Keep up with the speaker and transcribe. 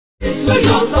Into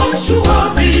your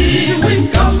sanctuary,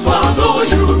 we've come to adore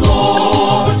you,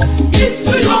 Lord.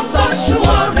 Into your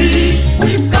sanctuary,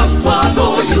 we've come to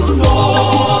adore you,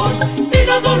 Lord. In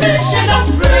adoration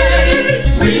and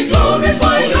praise, we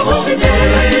glorify your holy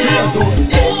name.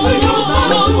 Into your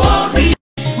sanctuary,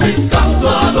 we've come to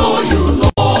adore you,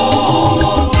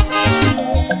 Lord.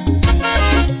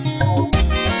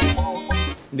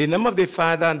 In the name of the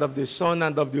Father, and of the Son,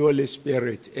 and of the Holy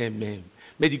Spirit, amen.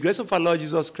 May the grace of our Lord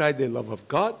Jesus Christ, the love of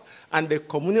God, and the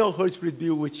communion of the Holy Spirit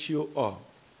be with you all.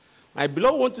 My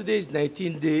beloved one, today is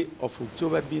 19th day of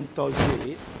October, being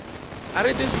Thursday. Our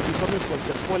readings will be coming from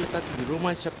St. Paul letter to the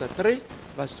Romans chapter 3,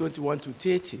 verse 21 to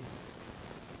 30.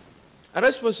 Our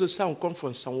response to Psalm comes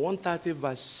from Psalm 130,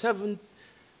 verse 7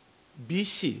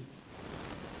 BC.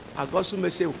 Our gospel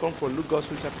message will come from Luke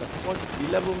Gospel chapter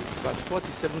 11, verse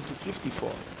 47 to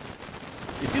 54.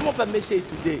 The theme of our message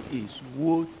today is,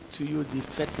 Woe to you, the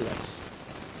faithless.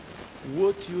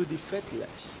 Woe to you, the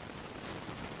faithless.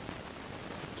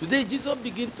 Today, Jesus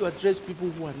begins to address people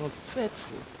who are not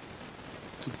faithful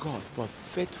to God, but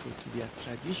faithful to their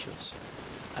traditions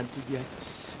and to their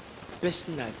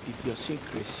personal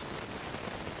idiosyncrasy.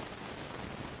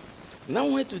 Now,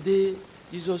 when today,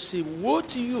 Jesus says, Woe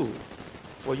to you,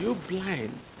 for you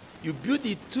blind, you build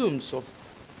the tombs of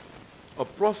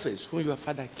prophets whom your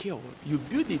father killed. You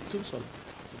build the tombs of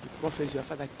the prophets your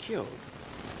father killed.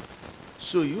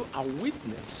 So you are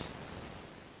witness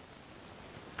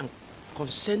and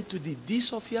consent to the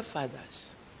deeds of your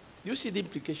fathers. Do you see the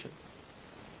implication?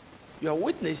 You are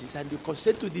witnesses and you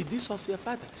consent to the deeds of your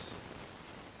fathers.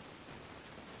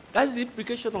 That's the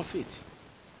implication of it.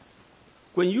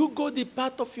 When you go the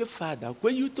path of your father,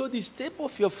 when you told the step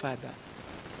of your father,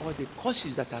 all the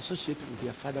causes that are associated with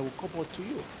your father will come out to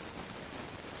you.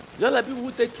 Just like people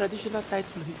who take traditional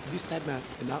title this time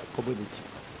in our community.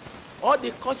 All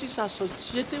the causes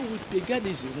associated with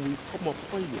paganism will come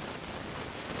upon you.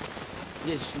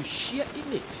 Yes, you share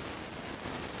in it.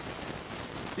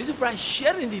 These people are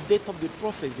sharing the death of the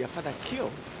prophets their father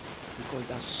killed because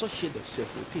they associate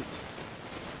themselves with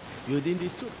it. Building the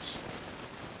tombs,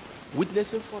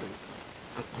 witnessing for it,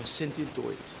 and consenting to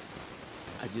it,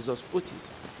 as Jesus put it.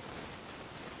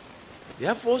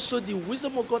 Therefore, also the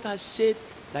wisdom of God has said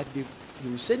that He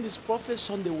will send His prophets,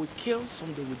 some they will kill,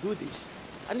 some they will do this.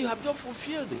 And you have just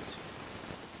fulfilled it.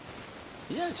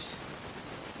 Yes.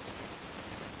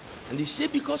 And He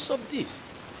said because of this,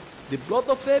 the blood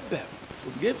of Abel,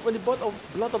 from the blood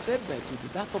of Abel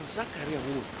to that of Zachariah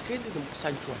who was killed in the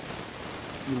sanctuary,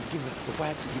 you will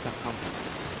required to give account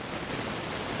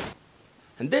of it.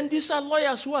 And then these are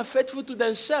lawyers who are faithful to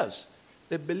themselves.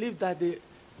 They believe that the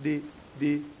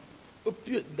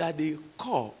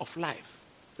core of life,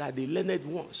 that the learned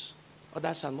ones,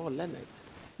 others are not learned.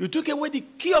 You took away the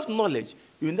key of knowledge.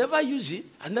 You never use it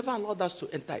and never allow us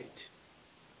to enter it.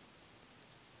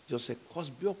 Just a curse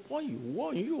be upon you,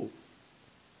 warn you.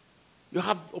 You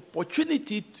have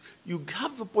opportunity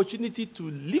to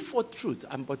live for truth,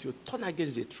 but you turn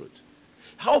against the truth.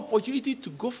 Have opportunity to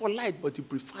go for light, but you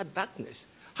prefer darkness.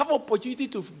 Have opportunity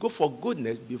to go for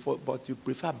goodness, but you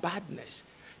prefer badness.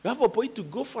 You have opportunity to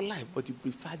go for life, but you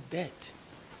prefer death.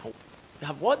 You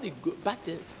have all the bad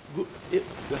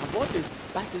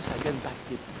things against bad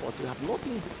people, but you have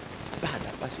nothing bad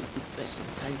about a good person.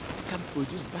 You can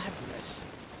produce badness.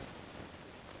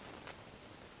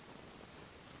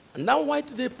 And now why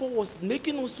today Paul was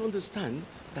making us to understand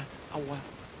that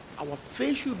our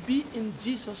faith should be in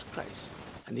Jesus Christ.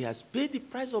 And He has paid the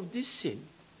price of this sin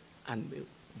and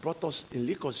brought us in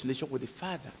reconciliation with the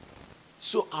Father.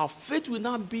 So our faith will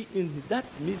now be in that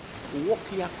work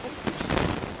He accomplished.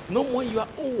 No more your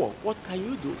own work. What can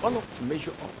you do? All of to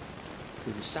measure up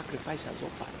with the sacrifice as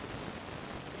offered.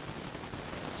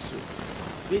 So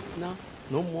our faith now,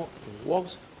 no more in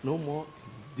works, no more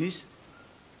in this,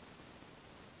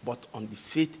 but on the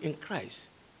faith in Christ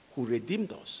who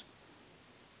redeemed us.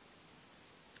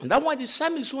 And that's why the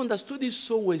psalmist who understood this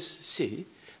so well say,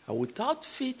 without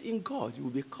faith in God, you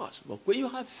will be cursed. But when you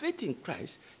have faith in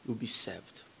Christ, you will be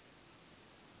saved.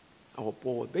 Our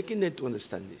Paul, making them to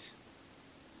understand this.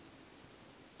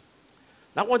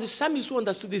 Now, what the psalmist who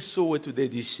understood this so well today,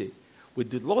 they say, with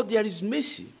the Lord there is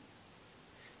mercy.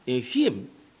 In Him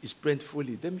is plentiful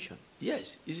redemption.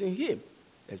 Yes, it's in Him.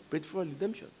 There's plentiful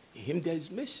redemption. In Him there is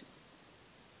mercy.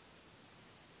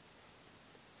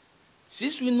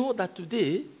 Since we know that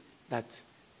today, that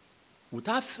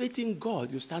without faith in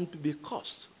God, you stand to be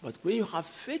cursed. But when you have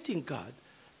faith in God,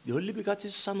 the only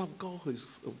begotten Son of God,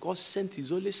 God sent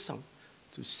His only Son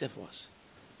to save us.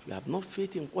 If you have no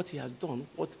faith in what He has done,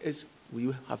 what else will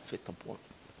you have faith upon?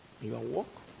 In your work,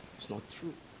 it's not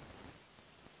true.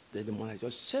 Then the mother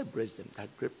just celebrates them,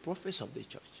 that great prophets of the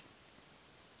church.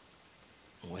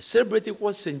 And we're celebrating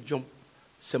what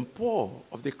St. Paul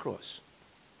of the Cross.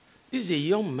 This is a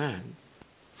young man,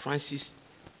 Francis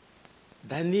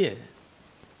Daniel,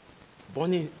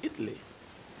 born in Italy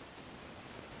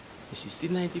in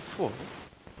 1694,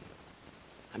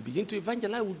 and began to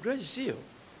evangelize with great zeal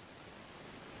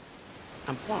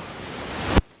and power.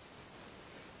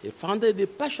 He founded the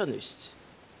Passionists.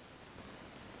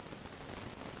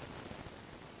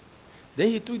 Then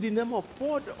he took the name of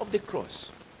Paul of the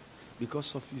Cross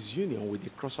because of his union with the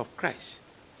cross of Christ,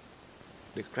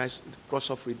 the cross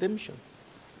of redemption,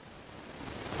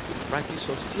 the practice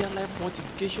of still life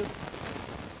mortification,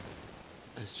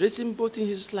 and stressing both in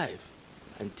his life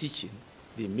and teaching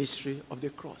the mystery of the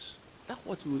cross. That's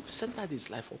what we centered his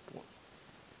life upon.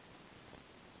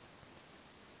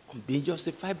 On being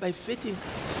justified by faith in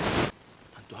Christ,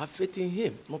 and to have faith in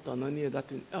him, not on any other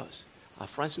thing else. Our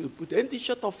friends will put anything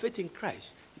short of faith in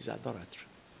Christ is idolatry.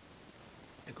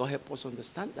 And God help us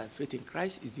understand that faith in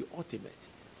Christ is the ultimate.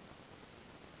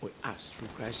 We ask through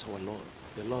Christ our Lord.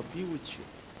 The Lord be with you.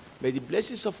 May the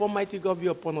blessings of Almighty God be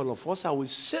upon all of us. I will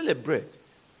celebrate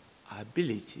our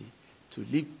ability to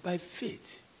live by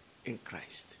faith in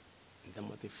Christ. In the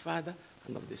name of the Father,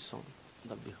 and of the Son,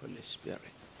 and of the Holy Spirit.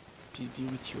 Peace be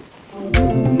with you.